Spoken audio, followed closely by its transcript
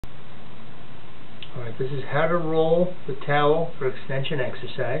Alright, this is how to roll the towel for extension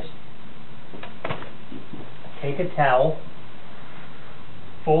exercise. Take a towel,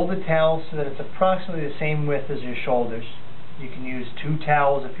 fold the towel so that it's approximately the same width as your shoulders. You can use two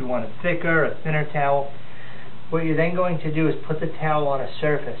towels if you want a thicker or thinner towel. What you're then going to do is put the towel on a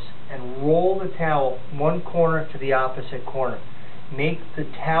surface and roll the towel one corner to the opposite corner. Make the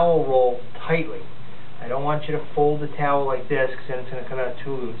towel roll tightly. I don't want you to fold the towel like this because then it's going to come out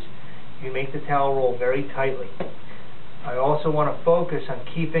too loose. You make the towel roll very tightly. I also want to focus on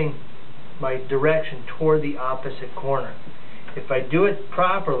keeping my direction toward the opposite corner. If I do it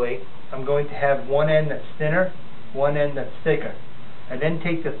properly, I'm going to have one end that's thinner, one end that's thicker. I then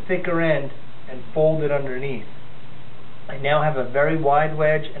take the thicker end and fold it underneath. I now have a very wide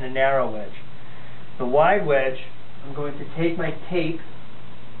wedge and a narrow wedge. The wide wedge, I'm going to take my tape.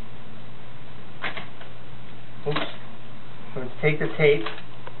 I'm going to take the tape.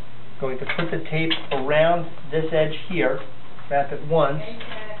 Going to put the tape around this edge here, wrap it once,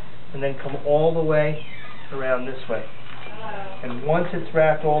 and then come all the way around this way. And once it's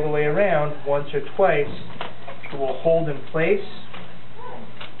wrapped all the way around, once or twice, it will hold in place.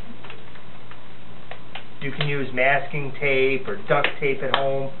 You can use masking tape or duct tape at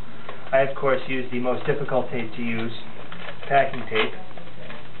home. I, of course, use the most difficult tape to use, packing tape.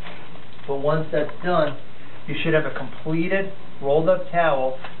 But once that's done, you should have a completed rolled up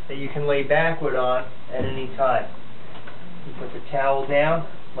towel that you can lay backward on at any time. You put the towel down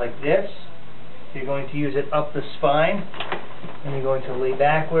like this. You're going to use it up the spine, and you're going to lay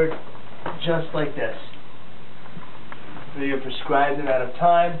backward just like this for your prescribed amount of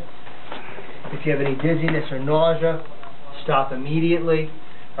time. If you have any dizziness or nausea, stop immediately.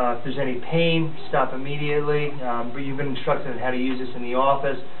 If there's any pain, stop immediately. But you've been instructed on how to use this in the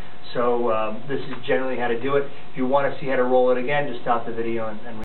office. So this is generally how to do it. If you want to see how to roll it again, just stop the video and